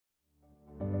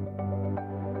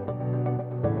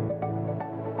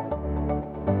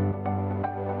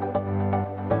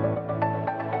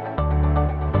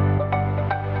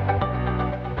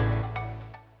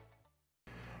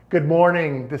Good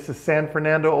morning. This is San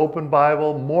Fernando Open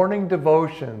Bible Morning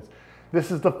Devotions. This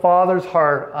is the Father's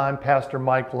Heart. I'm Pastor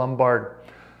Mike Lumbard.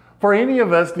 For any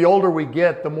of us, the older we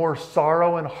get, the more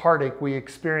sorrow and heartache we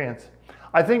experience.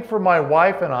 I think for my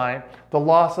wife and I, the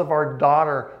loss of our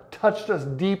daughter touched us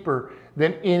deeper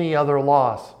than any other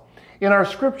loss. In our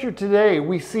scripture today,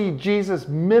 we see Jesus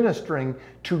ministering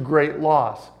to great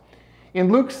loss.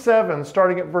 In Luke 7,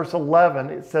 starting at verse 11,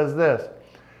 it says this,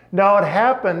 "Now it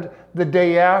happened the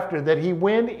day after that he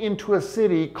went into a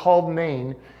city called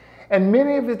Nain, and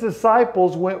many of his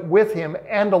disciples went with him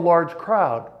and a large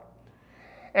crowd.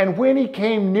 And when he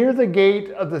came near the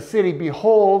gate of the city,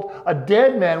 behold, a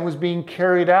dead man was being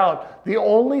carried out, the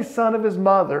only son of his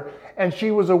mother, and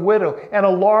she was a widow, and a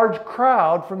large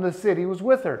crowd from the city was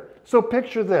with her." So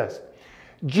picture this.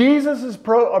 Jesus is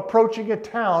approaching a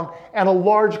town, and a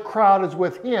large crowd is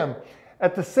with him.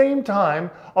 At the same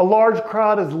time, a large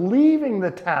crowd is leaving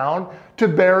the town to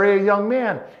bury a young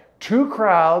man. Two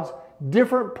crowds,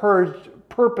 different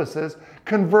purposes,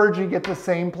 converging at the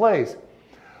same place.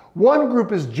 One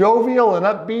group is jovial and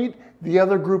upbeat. The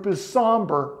other group is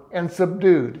somber and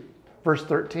subdued. Verse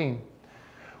 13.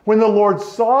 "When the Lord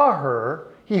saw her,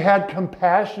 he had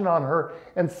compassion on her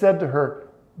and said to her,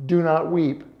 'Do not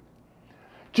weep.'"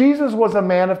 Jesus was a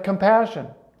man of compassion.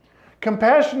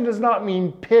 Compassion does not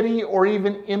mean pity or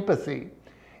even empathy.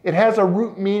 It has a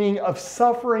root meaning of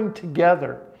suffering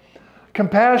together.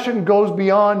 Compassion goes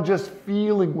beyond just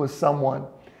feeling with someone.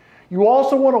 You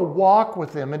also want to walk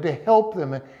with them and to help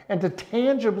them and to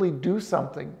tangibly do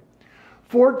something.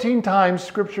 14 times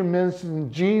Scripture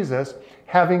mentions Jesus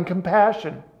having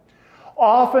compassion.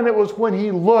 Often it was when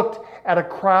he looked at a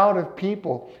crowd of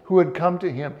people who had come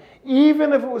to him,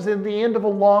 even if it was at the end of a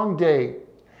long day.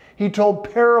 He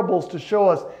told parables to show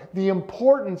us the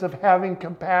importance of having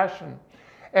compassion,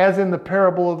 as in the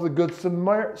parable of the Good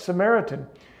Samaritan.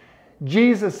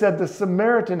 Jesus said the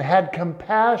Samaritan had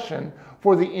compassion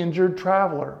for the injured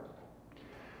traveler.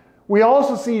 We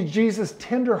also see Jesus'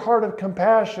 tender heart of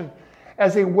compassion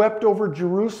as he wept over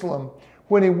Jerusalem,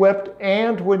 when he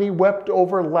wept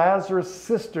over Lazarus'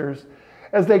 sisters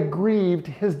as they grieved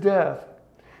his death.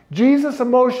 Jesus'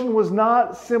 emotion was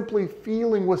not simply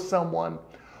feeling with someone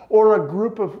or a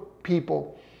group of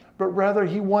people, but rather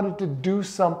he wanted to do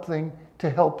something to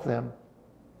help them.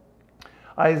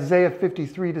 Isaiah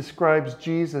 53 describes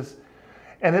Jesus,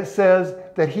 and it says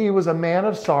that he was a man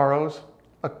of sorrows,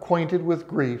 acquainted with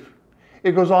grief.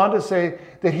 It goes on to say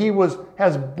that he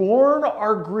has borne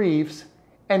our griefs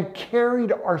and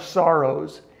carried our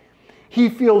sorrows. He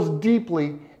feels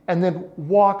deeply and then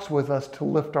walks with us to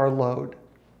lift our load.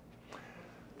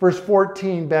 Verse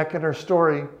 14, back in our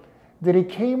story, "Then he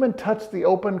came and touched the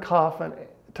open coffin,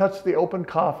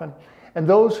 and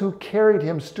those who carried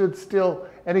him stood still.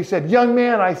 And he said, 'Young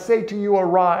man, I say to you,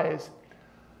 arise.'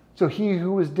 So he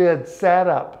who was dead sat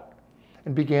up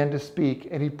and began to speak,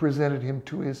 and he presented him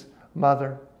to his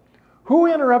mother." Who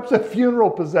interrupts a funeral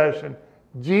procession?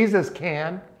 Jesus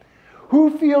can.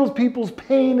 Who feels people's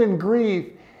pain and grief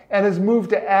and is moved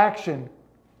to action?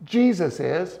 Jesus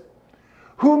is.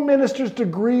 Who ministers to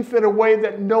grief in a way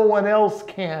that no one else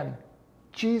can?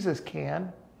 Jesus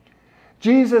can.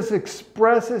 Jesus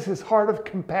expresses his heart of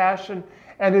compassion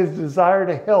and his desire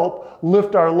to help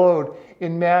lift our load.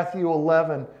 In Matthew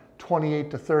 11,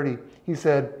 28-30, he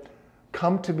said,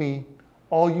 "Come to me,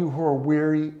 all you who are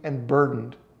weary and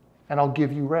burdened, and I'll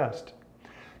give you rest.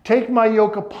 Take my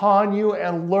yoke upon you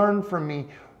and learn from me,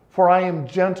 for I am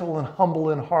gentle and humble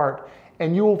in heart,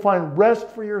 and you will find rest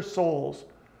for your souls.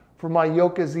 For my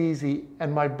yoke is easy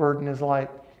and my burden is light."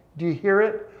 Do you hear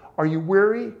it? Are you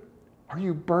weary? Are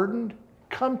you burdened?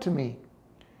 Come to me.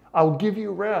 I will give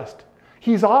you rest.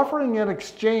 He's offering an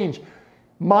exchange.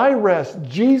 My rest,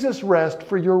 Jesus' rest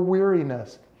for your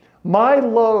weariness. My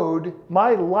load,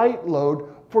 my light load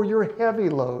for your heavy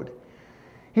load.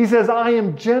 He says, "I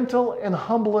am gentle and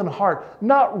humble in heart,"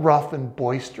 not rough and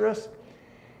boisterous.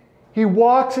 He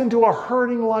walks into a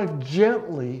hurting life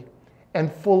gently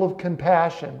and full of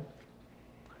compassion.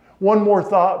 One more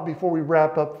thought before we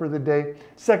wrap up for the day.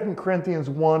 2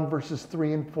 Corinthians 1, verses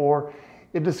 3 and 4.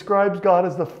 It describes God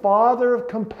as the Father of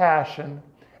compassion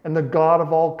and the God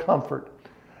of all comfort.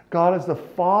 God is the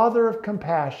Father of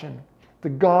compassion, the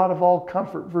God of all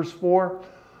comfort. Verse 4,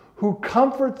 "Who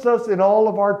comforts us in all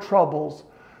of our troubles,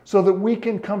 so that we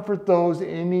can comfort those in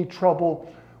any trouble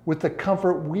with the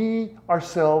comfort we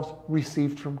ourselves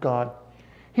received from God."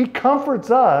 He comforts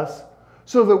us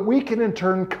so that we can in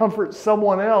turn comfort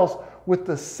someone else with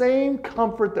the same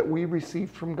comfort that we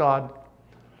received from God.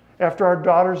 After our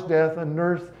daughter's death, a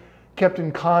nurse kept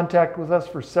in contact with us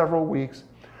for several weeks.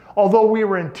 Although we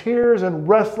were in tears and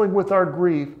wrestling with our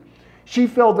grief, She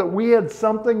felt that we had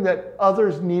something that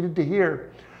others needed to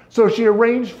hear. So she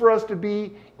arranged for us to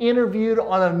be interviewed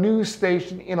on a news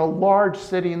station in a large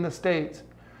city in the States.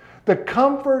 The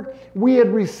comfort we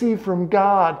had received from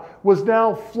God was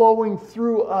now flowing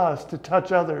through us to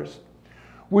touch others.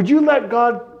 Would you let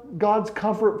God's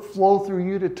comfort flow through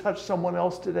you to touch someone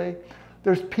else today?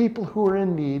 There's people who are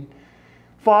in need.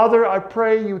 Father, I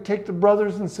pray you take the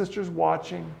brothers and sisters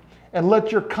watching and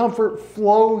let your comfort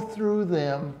flow through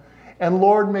them. And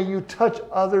Lord, may you touch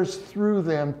others through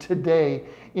them today.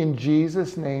 In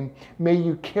Jesus' name, may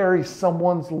you carry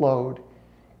someone's load.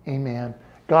 Amen.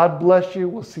 God bless you.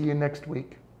 We'll see you next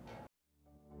week.